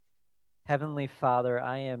Heavenly Father,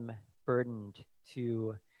 I am burdened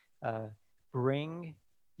to uh, bring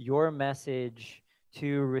your message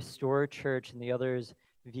to Restore Church and the others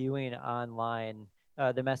viewing online,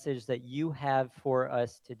 the message that you have for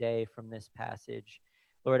us today from this passage.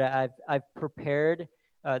 Lord, I've prepared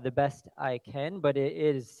the best I can, but it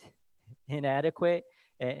is inadequate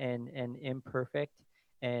and imperfect,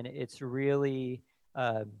 and it's really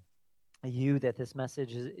you that this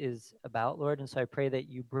message is about, Lord. And so I pray that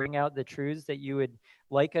you bring out the truths that you would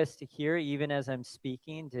like us to hear, even as I'm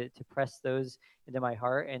speaking, to press those into my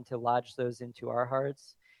heart and to lodge those into our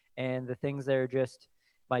hearts. And the things that are just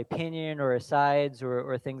my opinion or asides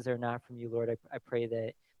or things that are not from you, Lord, I pray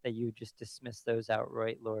that you just dismiss those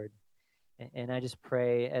outright, Lord. And I just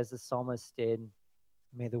pray, as the psalmist did,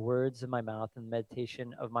 may the words of my mouth and the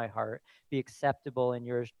meditation of my heart be acceptable in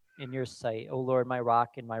your sight, O Lord, my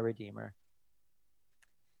rock and my redeemer.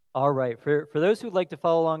 All right. For those who'd like to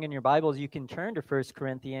follow along in your Bibles, you can turn to 1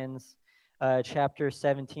 Corinthians chapter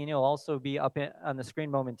 17. It'll also be up on the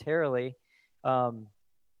screen momentarily. Um,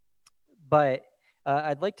 but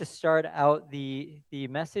I'd like to start out the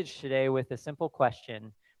message today with a simple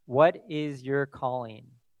question. What is your calling?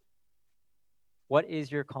 What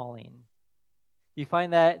is your calling? Do you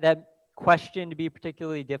find that question to be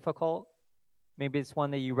particularly difficult? Maybe it's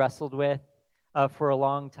one that you wrestled with for a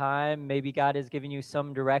long time. Maybe God has given you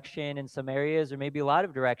some direction in some areas, or maybe a lot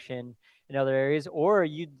of direction in other areas, or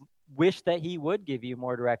you wish that He would give you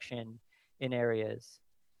more direction in areas.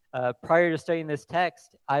 Prior to studying this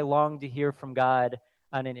text, I longed to hear from God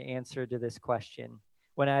on an answer to this question.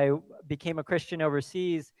 When I became a Christian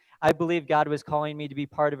overseas, I believed God was calling me to be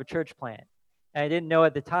part of a church plant. And I didn't know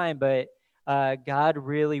at the time, but God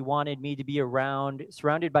really wanted me to be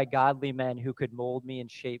surrounded by godly men who could mold me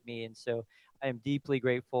and shape me. And so I am deeply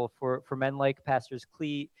grateful for men like Pastors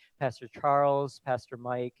Cleet, Pastor Charles, Pastor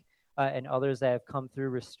Mike, and others that have come through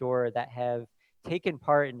Restore that have taken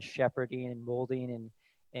part in shepherding and molding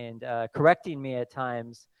and correcting me at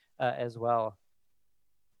times as well.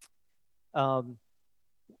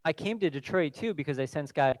 I came to Detroit too because I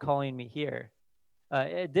sensed God calling me here.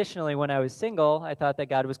 Additionally, when I was single, I thought that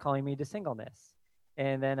God was calling me to singleness.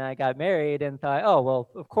 And then I got married and thought, oh, well,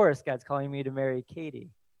 of course, God's calling me to marry Katie.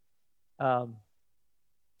 I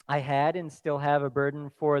had and still have a burden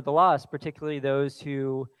for the lost, particularly those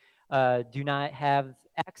who do not have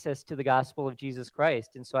access to the gospel of Jesus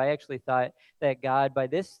Christ. And so I actually thought that God, by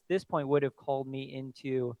this point, would have called me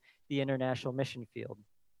into the international mission field.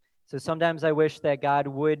 So sometimes I wish that God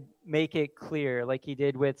would make it clear, like He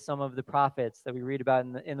did with some of the prophets that we read about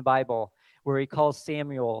in the Bible, where He calls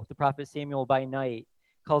Samuel, the prophet Samuel, by night,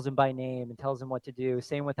 calls him by name, and tells him what to do.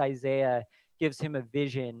 Same with Isaiah, gives him a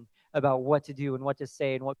vision about what to do and what to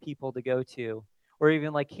say and what people to go to. Or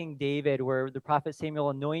even like King David, where the prophet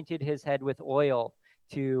Samuel anointed his head with oil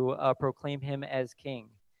to proclaim him as king.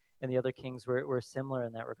 And the other kings were similar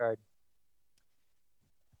in that regard.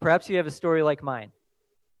 Perhaps you have a story like mine,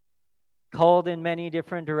 called in many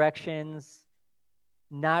different directions,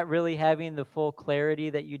 not really having the full clarity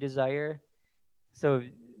that you desire. So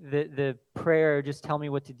the prayer, just tell me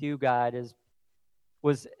what to do, God,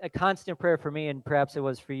 was a constant prayer for me, and perhaps it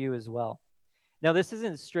was for you as well. Now, this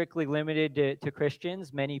isn't strictly limited to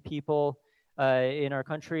Christians. Many people in our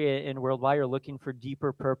country and worldwide are looking for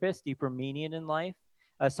deeper purpose, deeper meaning in life,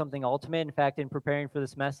 something ultimate. In fact, in preparing for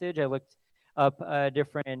this message, I looked up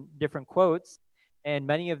different quotes, and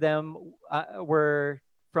many of them were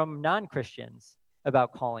from non-Christians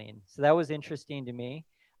about calling. So that was interesting to me.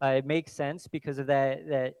 It makes sense because of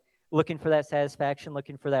that looking for that satisfaction,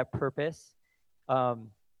 looking for that purpose.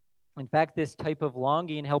 In fact, this type of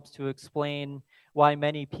longing helps to explain why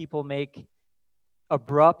many people make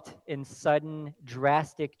abrupt and sudden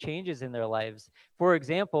drastic changes in their lives. For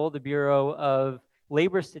example, the Bureau of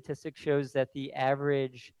Labor Statistics shows that the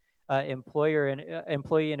average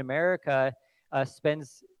employee in America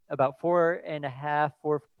spends about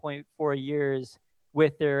 4.4 years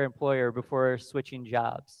with their employer before switching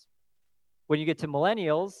jobs. When you get to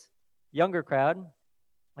millennials, younger crowd,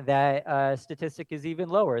 that statistic is even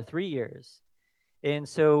lower, 3 years. And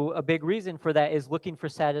so a big reason for that is looking for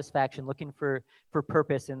satisfaction, looking for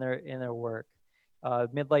purpose in their work.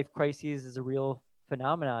 Midlife crises is a real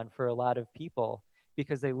phenomenon for a lot of people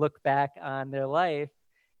because they look back on their life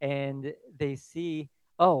and they see,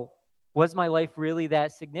 oh, was my life really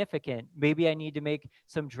that significant? Maybe I need to make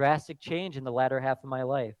some drastic change in the latter half of my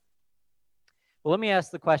life. Well, let me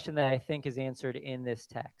ask the question that I think is answered in this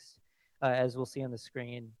text, as we'll see on the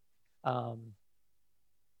screen.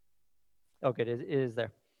 Good, it is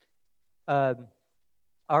there.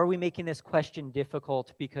 Are we making this question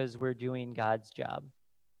difficult because we're doing God's job?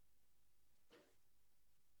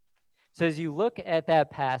 So as you look at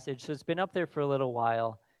that passage, so it's been up there for a little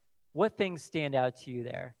while, what things stand out to you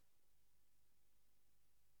there?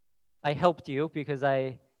 I helped you because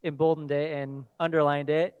I emboldened it and underlined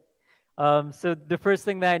it. So the first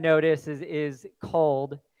thing that I notice is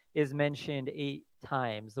called is mentioned 8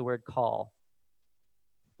 times, the word call.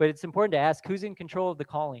 But it's important to ask, who's in control of the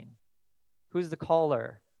calling? Who's the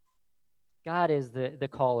caller? God is the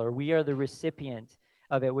caller. We are the recipient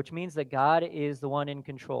of it, which means that God is the one in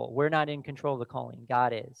control. We're not in control of the calling.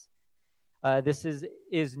 God is. This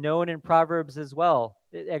is known in Proverbs as well,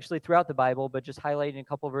 actually throughout the Bible, but just highlighting a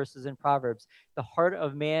couple verses in Proverbs. The heart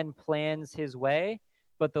of man plans his way,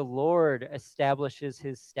 but the Lord establishes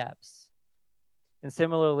his steps. And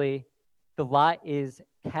similarly, the lot is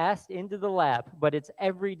cast into the lap, but its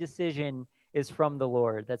every decision is from the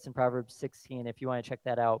Lord. That's in Proverbs 16, if you want to check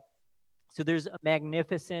that out. So there's a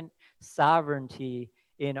magnificent sovereignty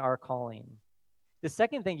in our calling. The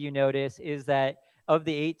second thing you notice is that of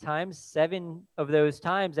the 8 times, 7 of those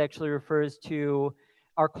times actually refers to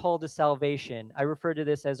our call to salvation. I refer to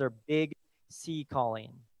this as our big C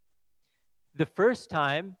calling. The first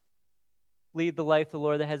time, lead the life the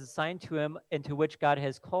Lord that has assigned to him and to which God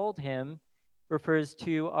has called him, refers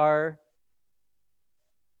to our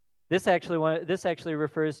this actually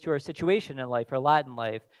refers to our situation in life, our lot in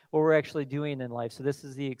life, what we're actually doing in life. So this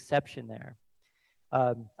is the exception there.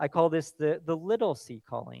 I call this the little C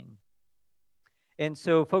calling. And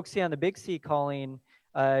so focusing on the big C calling,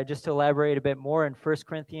 just to elaborate a bit more, in 1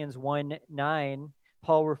 Corinthians 1:9,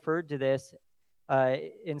 Paul referred to this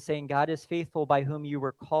in saying, God is faithful by whom you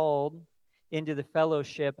were called into the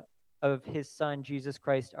fellowship of his Son, Jesus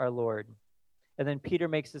Christ our Lord. And then Peter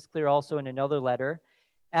makes this clear also in another letter.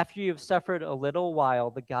 After you have suffered a little while,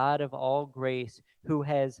 the God of all grace, who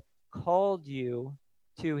has called you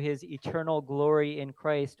to his eternal glory in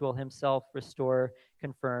Christ, will himself restore,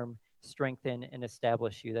 confirm, strengthen, and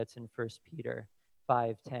establish you. That's in 1 Peter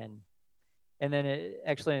 5:10. And then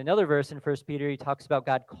actually in another verse in 1 Peter, he talks about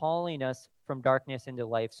God calling us from darkness into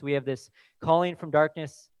life. So we have this calling from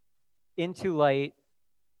darkness into light,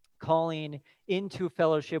 calling into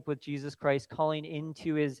fellowship with Jesus Christ, calling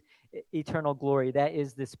into his eternal glory. That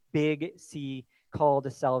is this big C call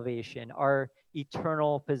to salvation, our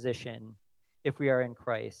eternal position if we are in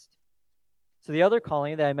Christ. So the other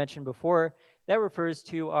calling that I mentioned before, that refers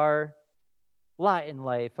to our lot in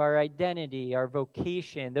life, our identity, our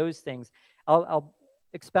vocation, those things. I'll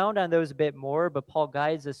expound on those a bit more, but Paul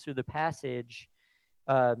guides us through the passage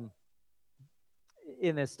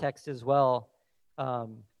in this text as well.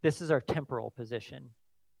 This is our temporal position.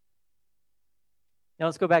 Now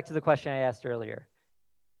let's go back to the question I asked earlier.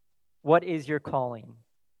 What is your calling?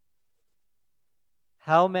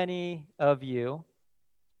 How many of you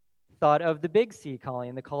thought of the big C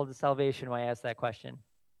calling, the call to salvation, when I asked that question?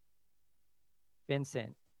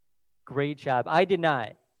 Vincent, great job. I did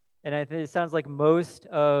not. And I think it sounds like most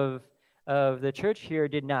of the church here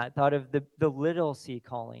did not, thought of the little C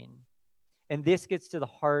calling. And this gets to the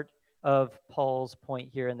heart of Paul's point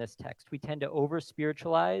here in this text. We tend to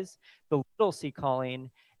over-spiritualize the little C calling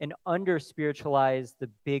and under-spiritualize the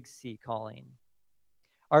big C calling.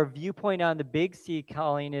 Our viewpoint on the big C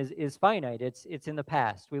calling is finite. It's in the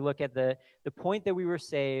past. We look at the point that we were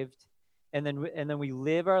saved, and then we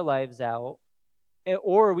live our lives out.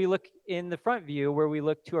 Or we look in the front view where we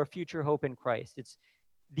look to our future hope in Christ. It's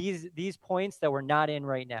these points that we're not in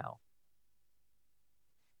right now.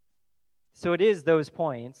 So it is those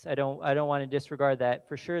points. I don't want to disregard that.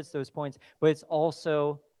 For sure it's those points, but it's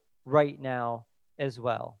also right now as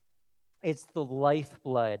well. It's the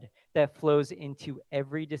lifeblood that flows into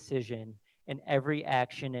every decision and every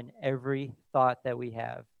action and every thought that we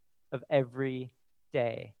have of every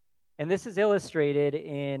day. And this is illustrated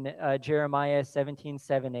in Jeremiah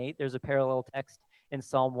 17:7-8. There's a parallel text in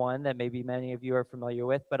Psalm 1 that maybe many of you are familiar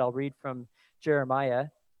with, but I'll read from Jeremiah.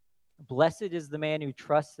 Blessed is the man who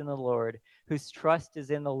trusts in the Lord, whose trust is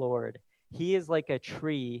in the Lord. He is like a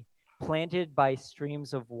tree planted by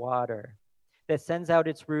streams of water that sends out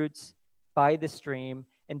its roots by the stream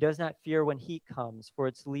and does not fear when heat comes, for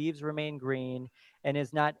its leaves remain green, and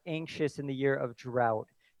is not anxious in the year of drought,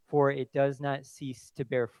 for it does not cease to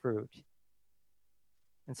bear fruit.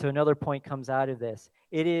 And so another point comes out of this.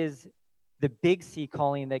 It is the big C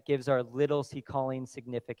calling that gives our little C calling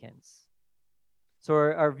significance. So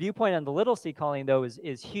our viewpoint on the little C calling, though,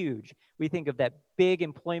 is huge. We think of that big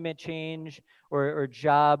employment change or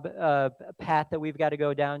job path that we've got to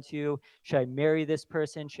go down to. Should I marry this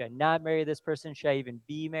person? Should I not marry this person? Should I even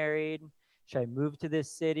be married? Should I move to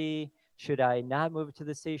this city? Should I not move to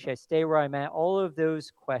the city? Should I stay where I'm at? All of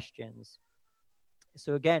those questions.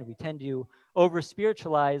 So again, we tend to over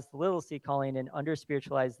spiritualize the little c calling and under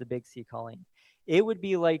spiritualize the big C calling. It would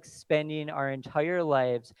be like spending our entire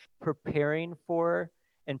lives preparing for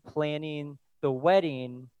and planning the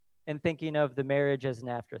wedding and thinking of the marriage as an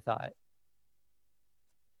afterthought.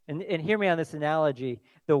 And hear me on this analogy.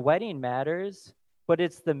 The wedding matters, but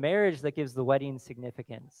it's the marriage that gives the wedding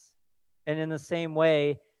significance. And in the same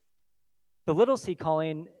way, the little c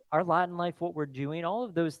calling, our lot in life, what we're doing, all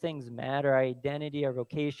of those things matter. Our identity, our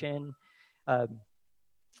vocation,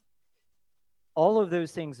 all of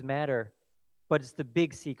those things matter, but it's the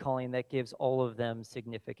big C calling that gives all of them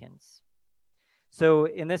significance. So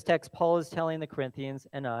in this text, Paul is telling the Corinthians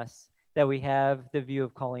and us that we have the view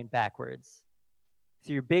of calling backwards.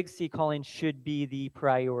 So your big C calling should be the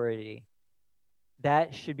priority.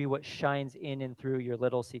 That should be what shines in and through your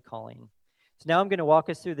little c calling. So now I'm going to walk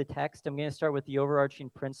us through the text. I'm going to start with the overarching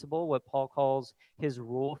principle, what Paul calls his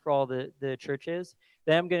rule for all the churches.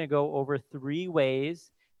 Then I'm going to go over 3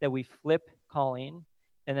 ways that we flip calling,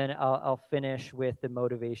 and then I'll finish with the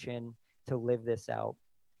motivation to live this out.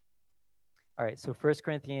 All right, so 1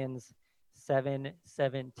 Corinthians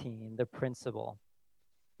 7:17, the principle.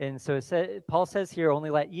 And so Paul says here, only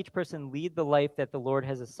let each person lead the life that the Lord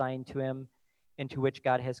has assigned to him and to which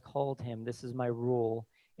God has called him. This is my rule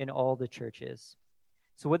in all the churches.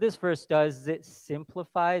 So what this verse does is it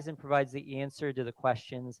simplifies and provides the answer to the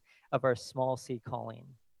questions of our small c calling.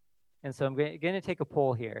 And so I'm going to take a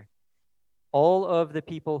poll here. All of the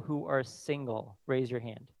people who are single, raise your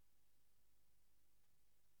hand.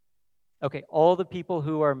 Okay, all the people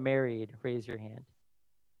who are married, raise your hand.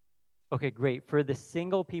 Okay, great. For the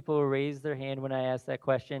single people who raise their hand when I ask that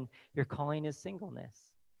question, your calling is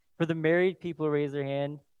singleness. For the married people who raise their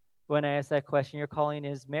hand when I ask that question, your calling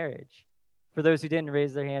is marriage. For those who didn't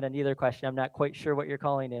raise their hand on either question, I'm not quite sure what your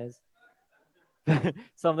calling is.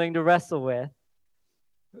 Something to wrestle with.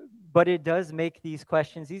 But it does make these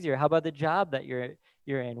questions easier. How about the job that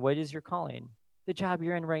you're in? What is your calling? The job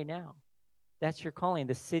you're in right now. That's your calling.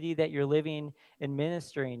 The city that you're living and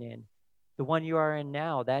ministering in. The one you are in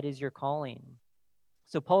now, that is your calling.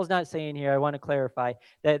 So Paul's not saying here, I want to clarify,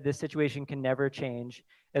 that the situation can never change.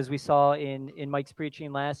 As we saw in Mike's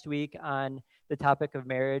preaching last week on the topic of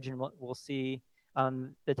marriage, and we'll see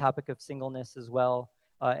the topic of singleness as well.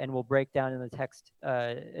 And we'll break down in the text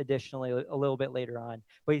additionally a little bit later on.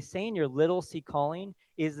 But he's saying your little c calling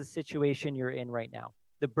is the situation you're in right now.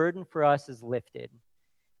 The burden for us is lifted.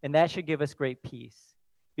 And that should give us great peace.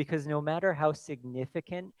 Because no matter how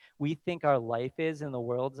significant we think our life is in the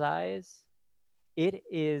world's eyes, it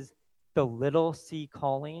is the little c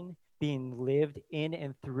calling being lived in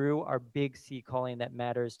and through our big C calling that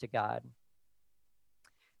matters to God.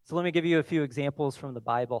 So let me give you a few examples from the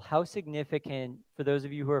Bible. How significant, for those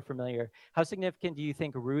of you who are familiar, how significant do you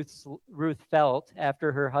think Ruth felt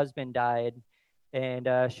after her husband died and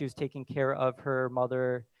she was taking care of her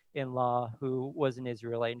mother-in-law who was an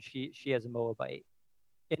Israelite, and she has a Moabite?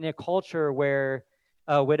 In a culture where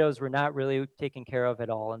widows were not really taken care of at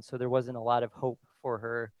all, and so there wasn't a lot of hope for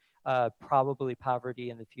her, probably poverty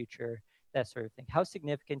in the future, that sort of thing. How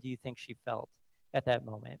significant do you think she felt at that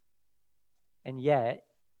moment? And yet,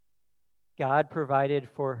 God provided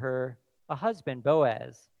for her a husband,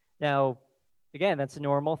 Boaz. Now, again, that's a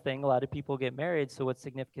normal thing. A lot of people get married, so what's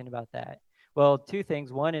significant about that? Well, 2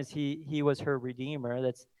 things. One is he was her redeemer.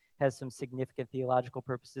 That's has some significant theological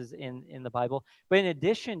purposes in the Bible. But in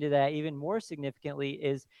addition to that, even more significantly,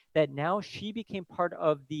 is that now she became part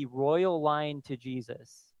of the royal line to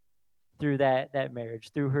Jesus through that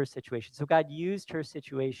marriage, through her situation. So God used her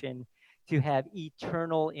situation to have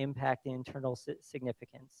eternal impact and eternal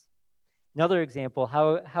significance. Another example,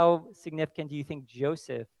 how significant do you think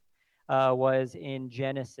Joseph was in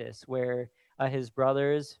Genesis, where his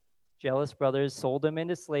brothers, jealous brothers, sold him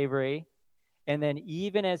into slavery? And then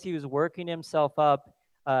even as he was working himself up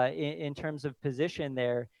in terms of position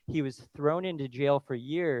there, he was thrown into jail for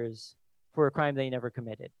years for a crime that he never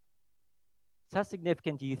committed. So how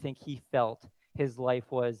significant do you think he felt his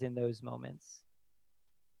life was in those moments?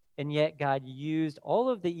 And yet God used all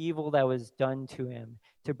of the evil that was done to him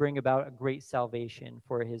to bring about a great salvation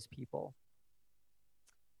for his people.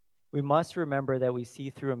 We must remember that we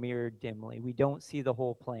see through a mirror dimly. We don't see the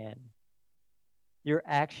whole plan. Your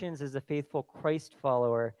actions as a faithful Christ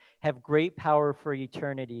follower have great power for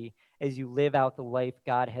eternity as you live out the life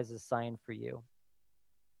God has assigned for you.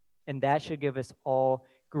 And that should give us all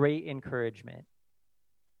great encouragement.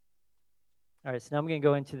 All right, so now I'm going to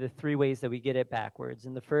go into the 3 ways that we get it backwards.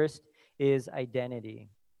 And the first is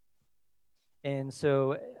identity. And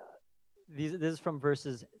so this is from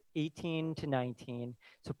verses 18 to 19.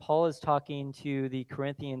 So Paul is talking to the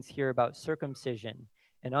Corinthians here about circumcision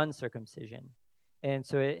and uncircumcision. And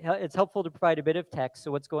so it's helpful to provide a bit of text.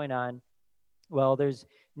 So what's going on? Well, there's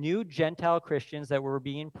new Gentile Christians that were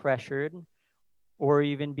being pressured or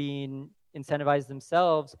even being incentivized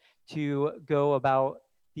themselves to go about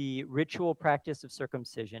the ritual practice of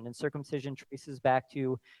circumcision. And circumcision traces back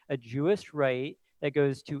to a Jewish rite that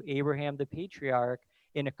goes to Abraham the patriarch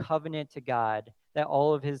in a covenant to God that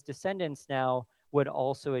all of his descendants now would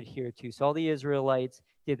also adhere to. So all the Israelites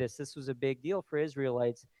did this. This was a big deal for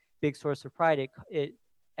Israelites, big source of pride. It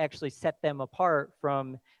actually set them apart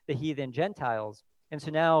from the heathen Gentiles. And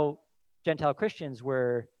so now Gentile Christians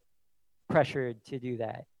were pressured to do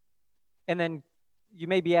that. And then you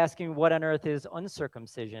may be asking, what on earth is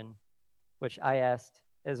uncircumcision? Which I asked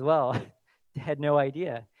as well. Had no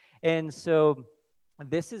idea. And so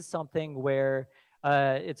this is something where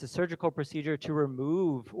it's a surgical procedure to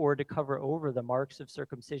remove or to cover over the marks of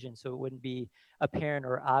circumcision so it wouldn't be apparent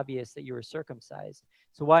or obvious that you were circumcised.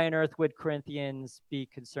 So why on earth would Corinthians be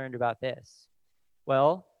concerned about this?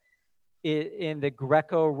 Well, in the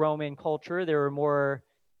Greco-Roman culture, there were more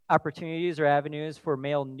opportunities or avenues for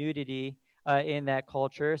male nudity in that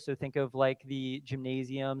culture. So think of like the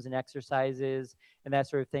gymnasiums and exercises and that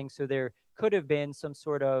sort of thing. So there could have been some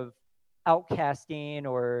sort of outcasting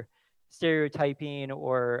or stereotyping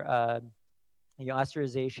or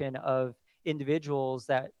ostracization of individuals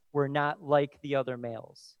that were not like the other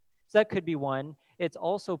males. So that could be one. It's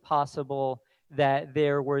also possible that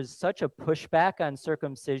there was such a pushback on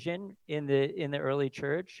circumcision in the early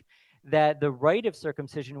church that the rite of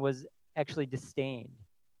circumcision was actually disdained.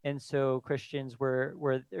 And so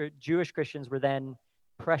Jewish Christians were then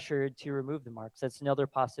pressured to remove the marks. That's another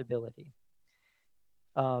possibility.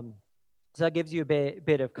 So that gives you a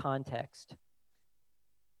bit of context.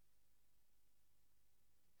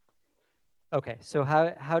 Okay, so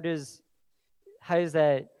how does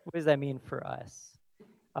that, what does that mean for us?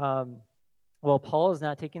 Well, Paul is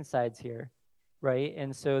not taking sides here, right?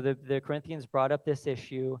 And so the Corinthians brought up this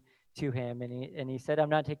issue to him, and he said, I'm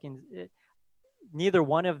not taking, neither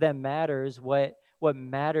one of them matters. What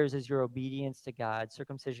matters is your obedience to God.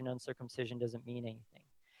 Circumcision, uncircumcision doesn't mean anything.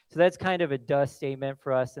 So that's kind of a dust statement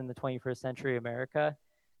for us in the 21st century America.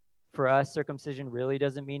 For us, circumcision really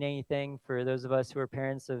doesn't mean anything. For those of us who are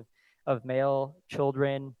parents of male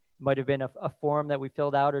children, might have been a form that we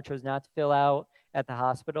filled out or chose not to fill out at the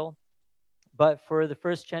hospital. But for the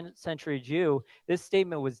first century Jew, this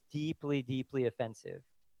statement was deeply, deeply offensive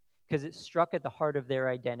because it struck at the heart of their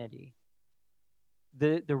identity.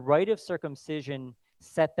 The rite of circumcision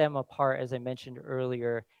set them apart, as I mentioned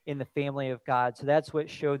earlier, in the family of God. So that's what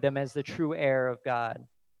showed them as the true heir of God.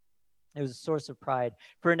 It was a source of pride.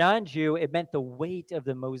 For a non-Jew, it meant the weight of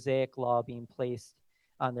the Mosaic law being placed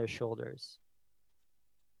on their shoulders.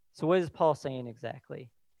 So what is Paul saying exactly?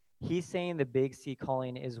 He's saying the big C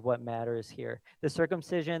calling is what matters here. The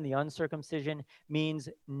circumcision, the uncircumcision means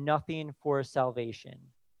nothing for salvation.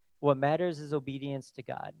 What matters is obedience to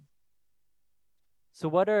God. So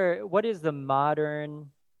what is the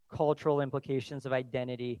modern cultural implications of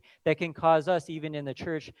identity that can cause us, even in the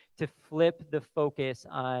church, to flip the focus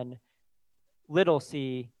on little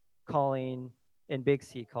c calling and big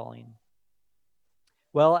C calling?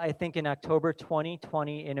 Well, I think in October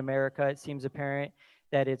 2020 in America, it seems apparent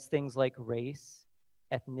that it's things like race,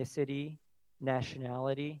 ethnicity,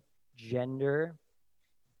 nationality, gender.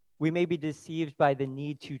 We may be deceived by the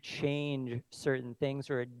need to change certain things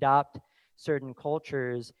or adopt certain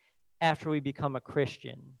cultures after we become a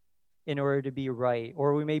Christian in order to be right,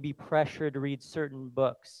 or we may be pressured to read certain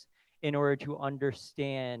books in order to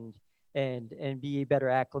understand and be better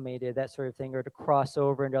acclimated, that sort of thing, or to cross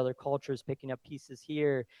over into other cultures, picking up pieces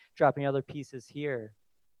here, dropping other pieces here.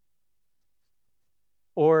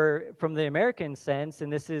 Or from the American sense,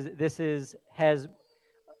 and this has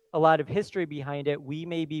a lot of history behind it, we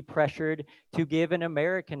may be pressured to give an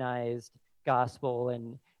Americanized gospel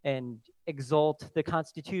and exalt the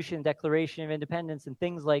Constitution, Declaration of Independence, and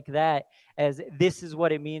things like that as this is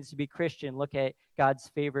what it means to be Christian. Look at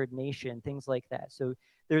God's favored nation, things like that. So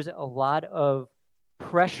there's a lot of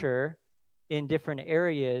pressure in different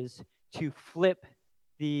areas to flip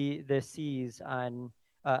the C's on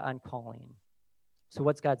calling. So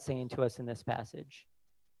what's God saying to us in this passage?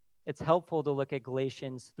 It's helpful to look at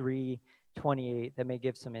Galatians 3:28 that may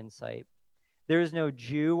give some insight. There is no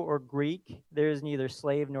Jew or Greek. There is neither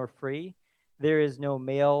slave nor free. There is no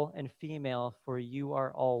male and female, for you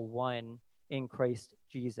are all one in Christ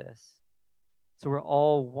Jesus. So we're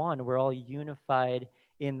all one. We're all unified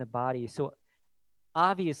in the body. So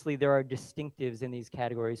obviously there are distinctives in these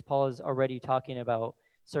categories. Paul is already talking about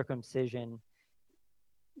circumcision.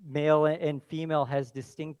 Male and female has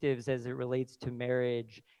distinctives as it relates to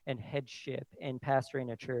marriage and headship and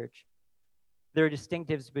pastoring a church. There are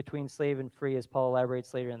distinctives between slave and free, as Paul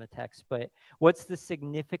elaborates later in the text. But what's the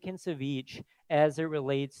significance of each as it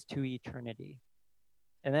relates to eternity?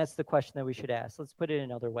 And that's the question that we should ask. Let's put it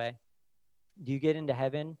another way. Do you get into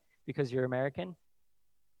heaven because you're American?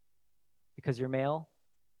 Because you're male?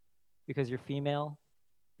 Because you're female?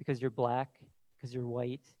 Because you're black? Because you're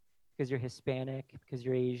white? Because you're Hispanic? Because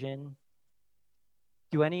you're Asian?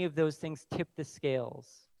 Do any of those things tip the scales?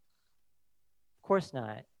 Of course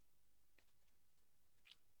not.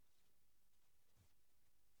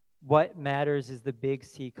 What matters is the big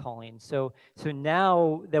C calling. So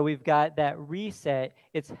now that we've got that reset,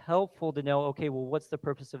 it's helpful to know, okay, well, what's the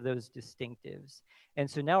purpose of those distinctives? And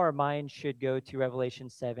so now our mind should go to Revelation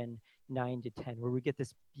 7, 9 to 10, where we get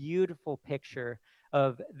this beautiful picture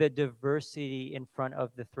of the diversity in front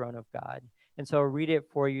of the throne of God. And so I'll read it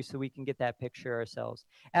for you so we can get that picture ourselves.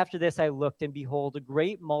 After this, I looked, and behold, a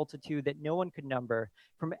great multitude that no one could number,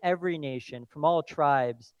 from every nation, from all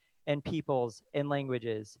tribes and peoples and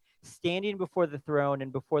languages, standing before the throne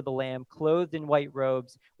and before the Lamb, clothed in white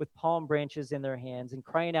robes, with palm branches in their hands, and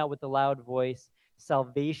crying out with a loud voice,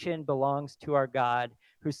 "Salvation belongs to our God,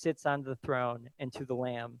 who sits on the throne, and to the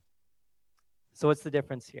Lamb." So what's the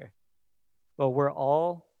difference here? Well, we're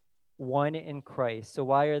all one in Christ. So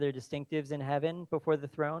why are there distinctives in heaven before the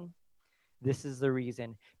throne? This is the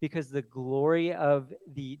reason. Because the glory of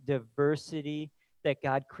the diversity that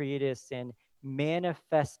God created us in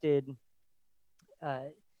manifested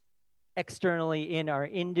externally in our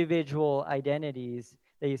individual identities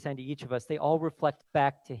that he assigned to each of us, they all reflect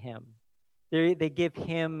back to him. They give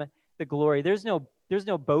him the glory. There's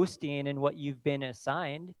no boasting in what you've been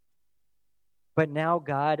assigned. But now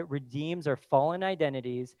God redeems our fallen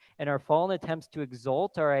identities, and our fallen attempts to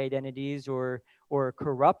exalt our identities or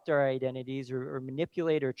corrupt our identities or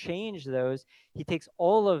manipulate or change those. He takes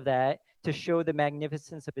all of that to show the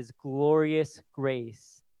magnificence of his glorious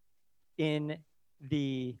grace in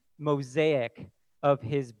the mosaic of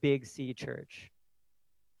his big C church.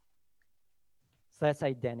 So that's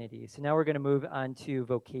identity. So now we're going to move on to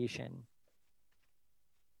vocation.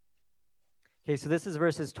 Okay, so this is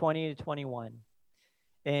verses 20 to 21.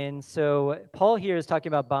 And so Paul here is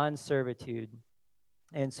talking about bond servitude.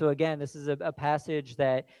 And so again, this is a passage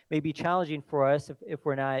that may be challenging for us if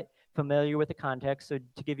we're not familiar with the context. So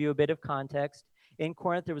to give you a bit of context, in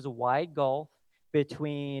Corinth, there was a wide gulf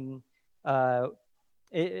between,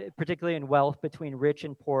 particularly in wealth, between rich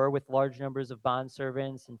and poor, with large numbers of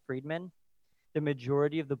bondservants and freedmen. The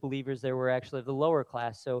majority of the believers there were actually of the lower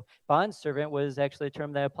class. So bondservant was actually a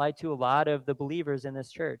term that applied to a lot of the believers in this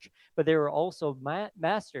church. But there were also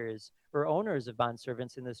masters or owners of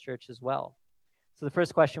bondservants in this church as well. So the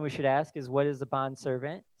first question we should ask is, what is a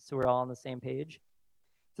bondservant? So we're all on the same page.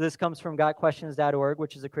 So this comes from gotquestions.org,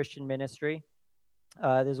 which is a Christian ministry.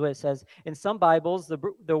 This is what it says. In some Bibles,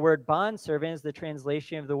 the word bondservant is the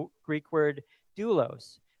translation of the Greek word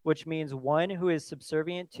doulos, which means one who is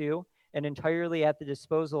subservient to and entirely at the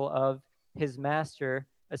disposal of his master,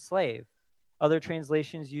 a slave. Other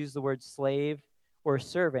translations use the word slave or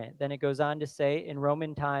servant. Then it goes on to say, in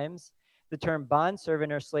Roman times, the term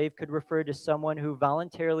bondservant or slave could refer to someone who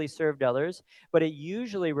voluntarily served others, but it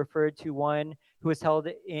usually referred to one who was held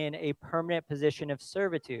in a permanent position of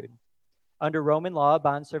servitude. Under Roman law, a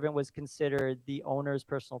bondservant was considered the owner's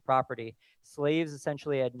personal property. Slaves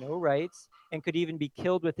essentially had no rights and could even be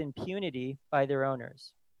killed with impunity by their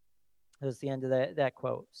owners. That's the end of that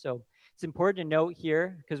quote. So it's important to note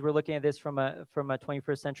here, because we're looking at this from a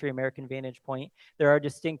 21st century American vantage point, there are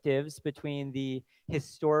distinctives between the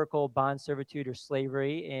historical bond servitude or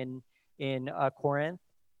slavery in Corinth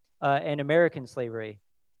and American slavery.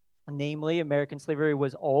 Namely, American slavery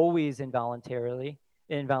was always involuntary.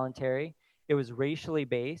 It was racially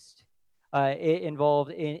based. It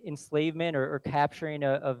involved enslavement or capturing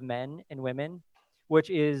of men and women,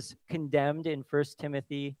 which is condemned in 1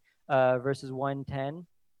 Timothy verses 1:10.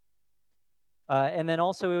 And then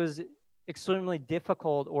also it was extremely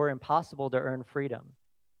difficult or impossible to earn freedom.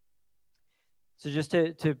 So just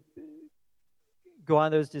to go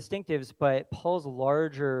on those distinctives, but Paul's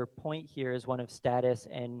larger point here is one of status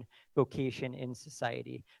and vocation in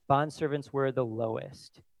society. Bondservants were the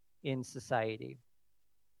lowest in society.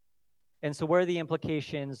 And so what are the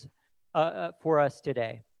implications for us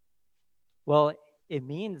today? Well, it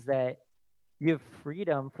means that you have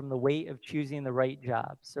freedom from the weight of choosing the right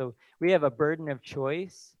job. So we have a burden of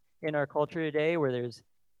choice in our culture today where there's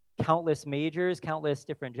countless majors, countless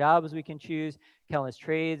different jobs we can choose, countless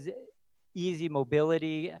trades, easy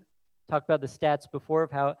mobility, talked about the stats before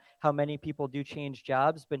of how many people do change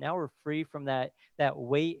jobs, but now we're free from that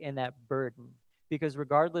weight and that burden, because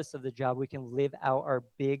regardless of the job, we can live out our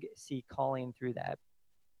big C calling through that.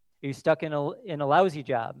 Are you stuck in a lousy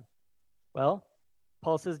job? Well,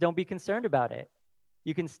 Paul says don't be concerned about it.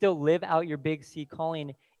 You can still live out your big C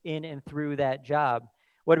calling in and through that job.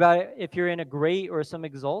 What about if you're in a great or some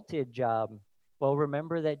exalted job? Well,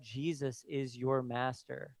 remember that Jesus is your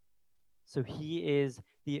master. So he is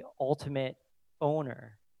the ultimate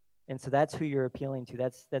owner. And so that's who you're appealing to.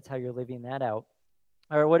 That's how you're living that out.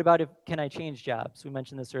 All right, what about can I change jobs? We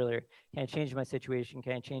mentioned this earlier. Can I change my situation?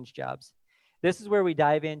 Can I change jobs? This is where we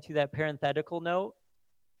dive into that parenthetical note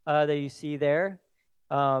that you see there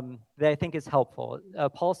that I think is helpful.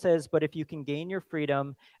 Paul says, but if you can gain your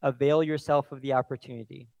freedom, avail yourself of the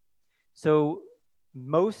opportunity. So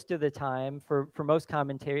most of the time, for most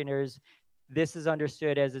commentators, this is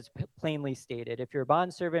understood as it's plainly stated. If you're a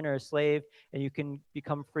bondservant or a slave and you can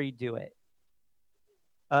become free, do it.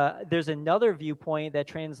 There's another viewpoint that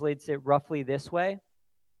translates it roughly this way,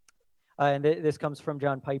 and this comes from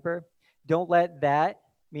John Piper. Don't let that,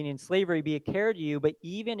 meaning slavery, be a care to you, but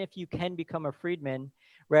even if you can become a freedman,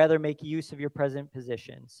 rather make use of your present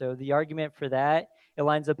position. So the argument for that, it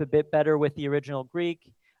lines up a bit better with the original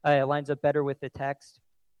Greek. It lines up better with the text.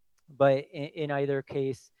 But in either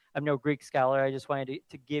case, I'm no Greek scholar. I just wanted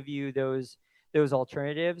to give you those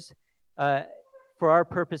alternatives. For our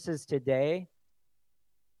purposes today,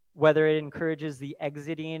 whether it encourages the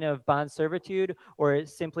exiting of bond servitude or it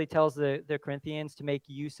simply tells the Corinthians to make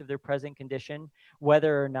use of their present condition,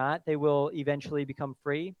 whether or not they will eventually become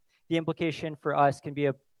free, the implication for us can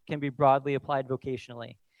be broadly applied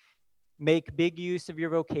vocationally. Make big use of your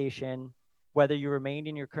vocation, whether you remain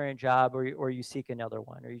in your current job or you seek another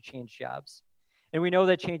one or you change jobs. And we know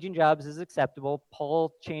that changing jobs is acceptable.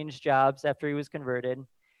 Paul changed jobs after he was converted.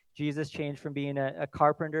 Jesus changed from being a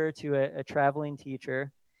carpenter to a traveling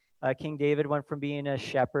teacher. King David went from being a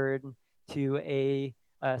shepherd to a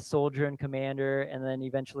soldier and commander, and then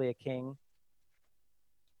eventually a king.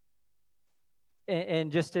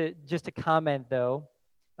 And just to comment though,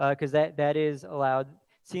 because that is allowed,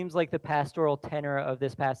 seems like the pastoral tenor of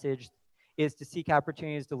this passage is to seek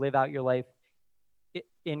opportunities to live out your life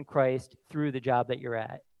in Christ through the job that you're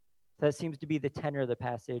at. So that seems to be the tenor of the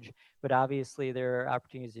passage, but obviously there are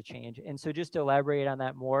opportunities to change. And so just to elaborate on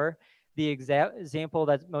that more, the example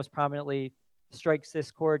that most prominently strikes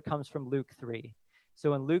this chord comes from Luke 3.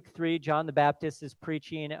 So in Luke 3, John the Baptist is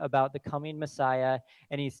preaching about the coming Messiah,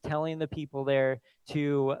 and he's telling the people there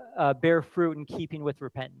to bear fruit in keeping with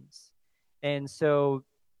repentance. And so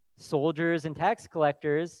soldiers and tax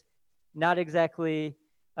collectors, not exactly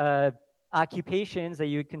occupations that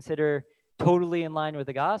you would consider totally in line with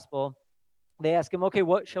the gospel, they ask him, okay,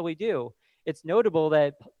 what shall we do? It's notable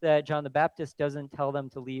that John the Baptist doesn't tell them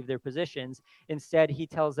to leave their positions. Instead, he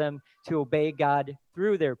tells them to obey God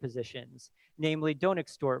through their positions. Namely, don't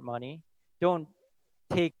extort money. Don't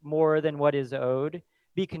take more than what is owed.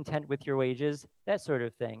 Be content with your wages, that sort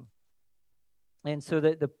of thing. And so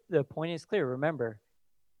the point is clear. Remember,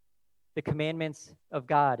 the commandments of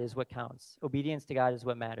God is what counts. Obedience to God is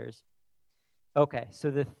what matters. Okay, so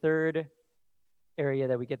the third area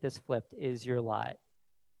that we get this flipped is your lot.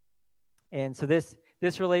 And so this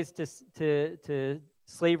relates to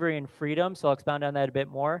slavery and freedom, so I'll expound on that a bit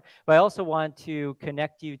more. But I also want to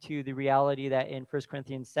connect you to the reality that in 1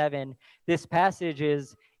 Corinthians 7, this passage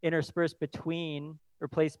is interspersed between, or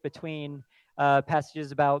placed between,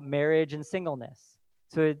 passages about marriage and singleness.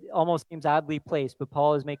 So it almost seems oddly placed, but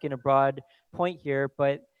Paul is making a broad point here,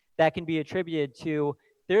 but that can be attributed to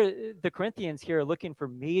the Corinthians here are looking for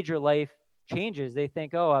major life changes. They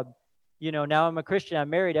think, now I'm a Christian, I'm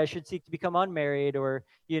married, I should seek to become unmarried, or,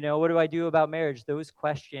 what do I do about marriage? Those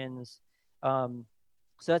questions. So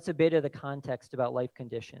that's a bit of the context about life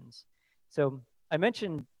conditions. So I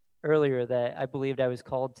mentioned earlier that I believed I was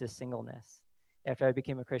called to singleness after I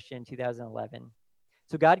became a Christian in 2011.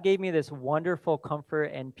 So God gave me this wonderful comfort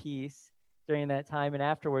and peace during that time and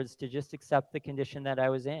afterwards to just accept the condition that I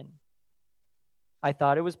was in. I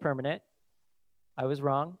thought it was permanent. I was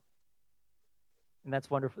wrong. And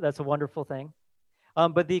that's wonderful. That's a wonderful thing.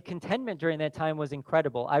 But the contentment during that time was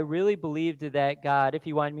incredible. I really believed that God, if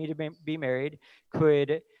he wanted me to be married,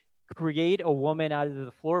 could create a woman out of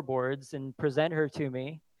the floorboards and present her to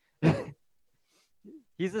me.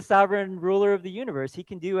 He's the sovereign ruler of the universe. He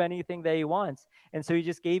can do anything that he wants. And so he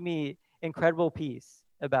just gave me incredible peace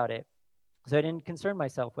about it. So I didn't concern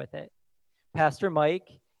myself with it. Pastor Mike,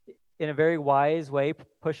 in a very wise way,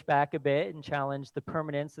 pushed back a bit and challenged the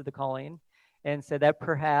permanence of the calling and said that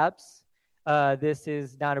perhaps this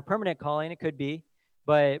is not a permanent calling. It could be,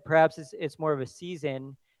 but perhaps it's more of a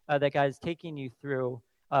season that God is taking you through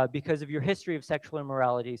because of your history of sexual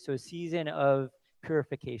immorality. So a season of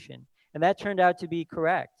purification. And that turned out to be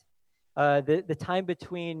correct. The time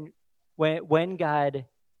between when God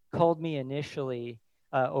called me initially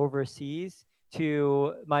overseas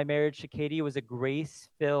to my marriage to Katie was a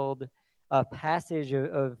grace-filled passage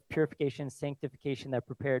of purification, sanctification that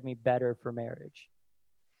prepared me better for marriage.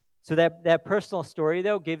 So that personal story,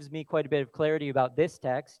 though, gives me quite a bit of clarity about this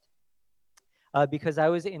text because I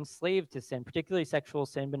was enslaved to sin, particularly sexual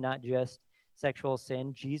sin, but not just sexual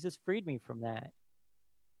sin. Jesus freed me from that.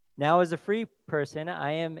 Now, as a free person,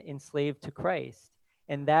 I am enslaved to Christ,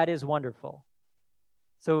 and that is wonderful.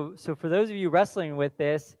 So for those of you wrestling with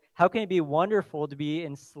this, how can it be wonderful to be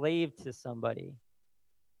enslaved to somebody?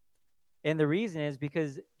 And the reason is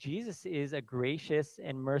because Jesus is a gracious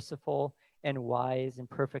and merciful and wise and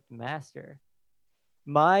perfect master.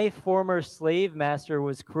 My former slave master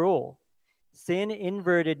was cruel. Sin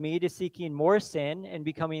inverted me to seeking more sin and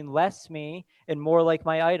becoming less me and more like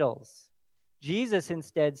my idols. Jesus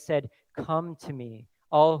instead said, "Come to me,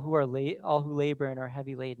 all who labor and are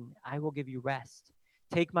heavy laden. I will give you rest.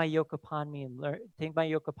 Take my yoke upon me and take my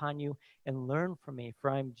yoke upon you and learn from me, for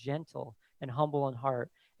I am gentle and humble in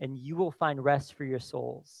heart, and you will find rest for your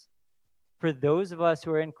souls." For those of us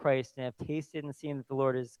who are in Christ and have tasted and seen that the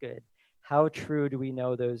Lord is good, how true do we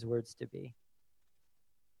know those words to be?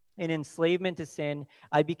 In enslavement to sin,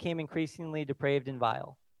 I became increasingly depraved and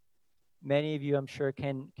vile. Many of you, I'm sure,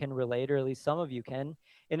 can relate, or at least some of you can.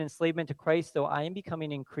 In enslavement to Christ, though, I am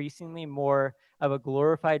becoming increasingly more of a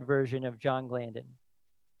glorified version of John Glandon.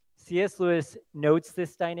 C.S. Lewis notes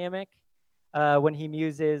this dynamic when he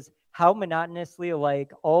muses, "How monotonously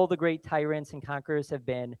alike all the great tyrants and conquerors have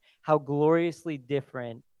been, how gloriously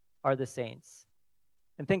different are the saints."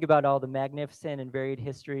 And think about all the magnificent and varied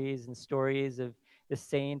histories and stories of the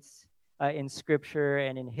saints in Scripture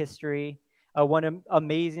and in history. One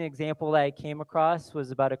amazing example that I came across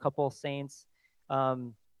was about a couple of saints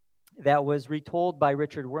that was retold by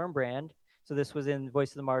Richard Wurmbrand. So this was in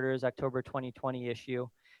Voice of the Martyrs, October 2020 issue.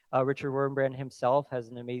 Richard Wurmbrand himself has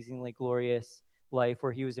an amazingly glorious life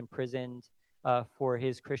where he was imprisoned for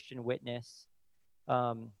his Christian witness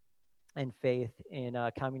and faith in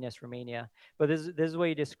communist Romania. But this is what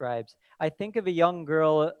he describes. "I think of a young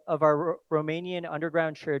girl of our Romanian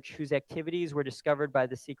underground church whose activities were discovered by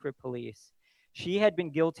the secret police. She had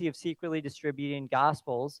been guilty of secretly distributing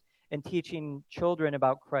gospels and teaching children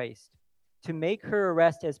about Christ. To make her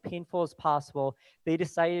arrest as painful as possible, they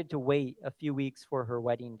decided to wait a few weeks for her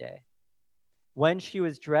wedding day. When she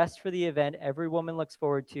was dressed for the event every woman looks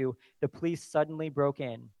forward to, the police suddenly broke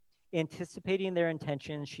in. Anticipating their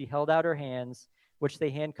intentions, she held out her hands, which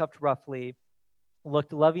they handcuffed roughly,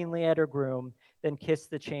 looked lovingly at her groom, then kissed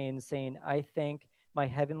the chains, saying, 'I thank my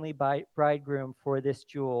heavenly bridegroom for this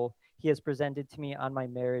jewel he has presented to me on my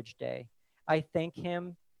marriage day. I thank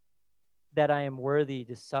him that I am worthy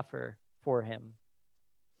to suffer for him.'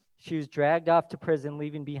 She was dragged off to prison,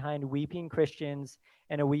 leaving behind weeping Christians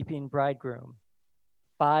and a weeping bridegroom.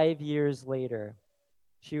 5 years later,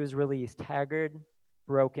 she was released, haggard,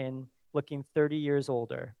 broken, looking 30 years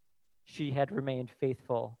older. She had remained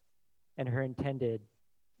faithful, and her intended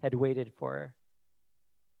had waited for her."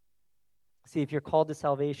 See, if you're called to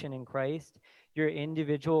salvation in Christ, your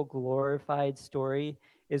individual glorified story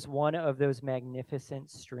is one of those magnificent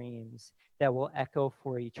streams that will echo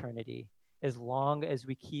for eternity, as long as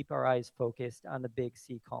we keep our eyes focused on the big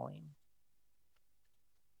C calling.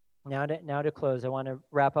 Now to close, I want to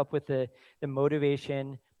wrap up with the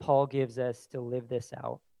motivation Paul gives us to live this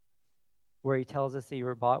out, where he tells us that you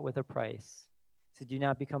were bought with a price. So do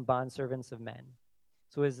not become bondservants of men.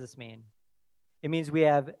 So what does this mean? It means we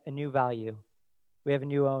have a new value. We have a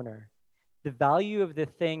new owner. The value of the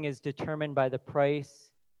thing is determined by the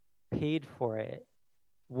price paid for it.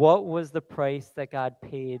 What was the price that God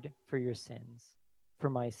paid for your sins, for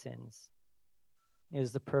my sins? It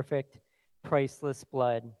was the perfect, priceless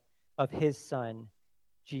blood of his son,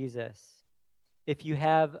 Jesus. If you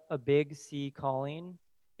have a big C calling,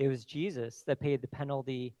 it was Jesus that paid the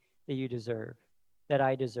penalty that you deserve, that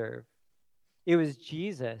I deserve. It was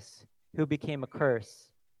Jesus who became a curse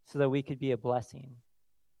so that we could be a blessing.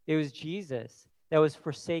 It was Jesus that was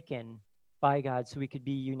forsaken by God so we could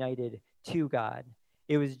be united to God.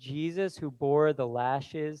 It was Jesus who bore the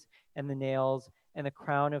lashes and the nails and the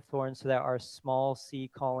crown of thorns so that our small C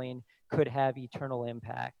calling could have eternal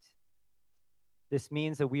impact. This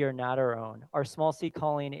means that we are not our own. Our small C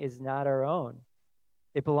calling is not our own.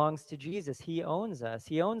 It belongs to Jesus. He owns us.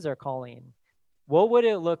 He owns our calling. What would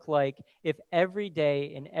it look like if every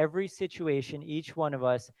day, in every situation, each one of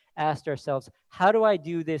us asked ourselves, how do I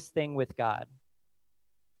do this thing with God?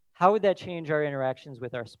 How would that change our interactions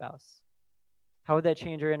with our spouse? How would that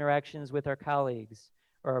change our interactions with our colleagues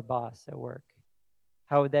or our boss at work?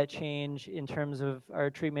 How would that change in terms of our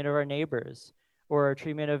treatment of our neighbors or our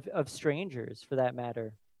treatment of strangers for that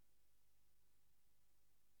matter?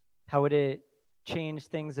 How would it change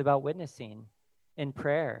things about witnessing and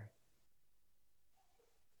prayer?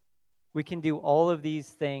 We can do all of these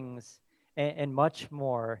things and much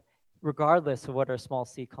more, regardless of what our small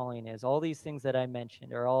c calling is. All these things that I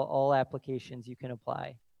mentioned are all applications you can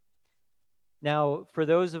apply. Now, for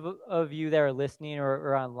those of you that are listening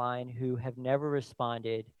or online who have never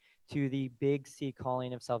responded to the big C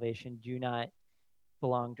calling of salvation, do not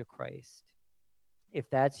belong to Christ. If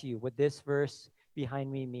that's you, what this verse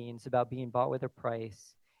behind me means about being bought with a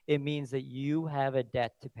price, it means that you have a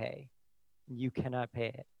debt to pay. You cannot pay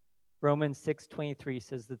it. Romans 6:23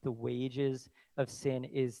 says that the wages of sin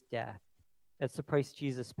is death. That's the price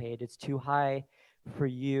Jesus paid. It's too high for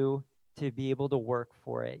you to be able to work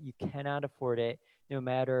for it. You cannot afford it, no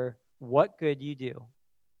matter what good you do,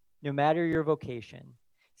 no matter your vocation.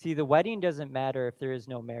 See, the wedding doesn't matter if there is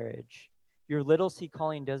no marriage. Your little c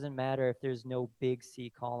calling doesn't matter if there's no big C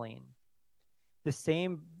calling. The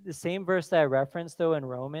same verse that I referenced, though, in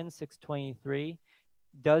Romans 6:23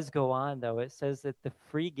 does go on, though. It says that the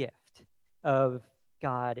free gift of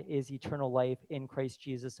God is eternal life in Christ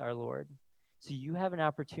Jesus our Lord. So you have an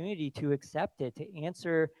opportunity to accept it, to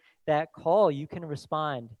answer that call. You can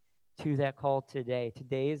respond to that call today.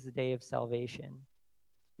 Today is the day of salvation.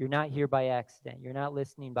 You're not here by accident. You're not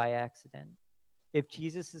listening by accident. If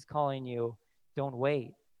Jesus is calling you, don't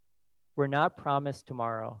wait. We're not promised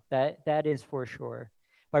tomorrow. That is for sure.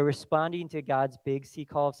 By responding to God's big C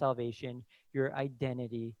call of salvation, your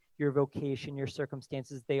identity, your vocation, your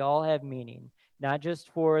circumstances, they all have meaning, not just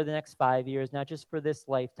for the next 5 years, not just for this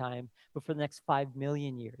lifetime, but for the next 5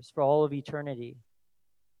 million years, for all of eternity.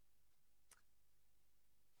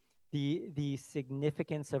 The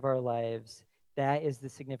significance of our lives, that is the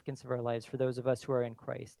significance of our lives for those of us who are in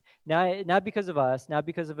Christ. Not because of us, not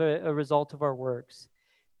because of a result of our works,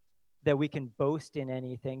 that we can boast in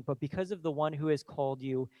anything, but because of the one who has called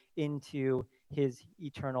you into his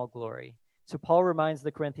eternal glory. So Paul reminds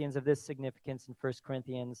the Corinthians of this significance in 1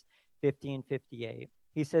 Corinthians 15:58.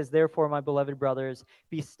 He says, therefore, my beloved brothers,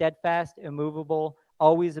 be steadfast, immovable,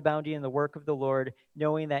 always abounding in the work of the Lord,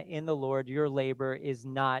 knowing that in the Lord your labor is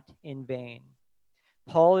not in vain.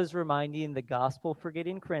 Paul is reminding the gospel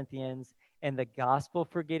forgetting Corinthians and the gospel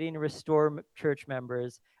forgetting Restore church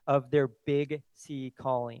members of their big C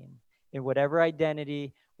calling. In whatever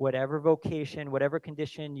identity, whatever vocation, whatever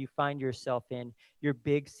condition you find yourself in, your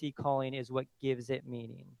big C calling is what gives it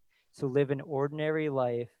meaning. So live an ordinary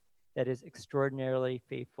life that is extraordinarily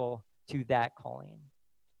faithful to that calling.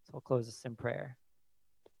 So I'll close this in prayer.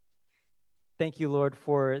 Thank you, Lord,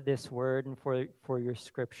 for this word and for your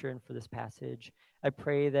scripture and for this passage. I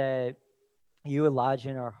pray that you would lodge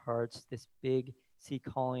in our hearts this big C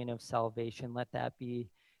calling of salvation. Let that be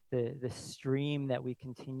the stream that we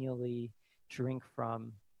continually drink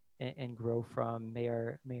from and grow from. May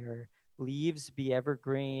our leaves be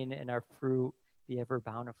evergreen and our fruit be ever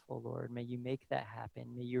bountiful, Lord. May you make that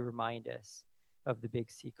happen. May you remind us of the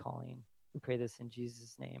big C calling. We pray this in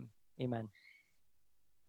Jesus' name. Amen.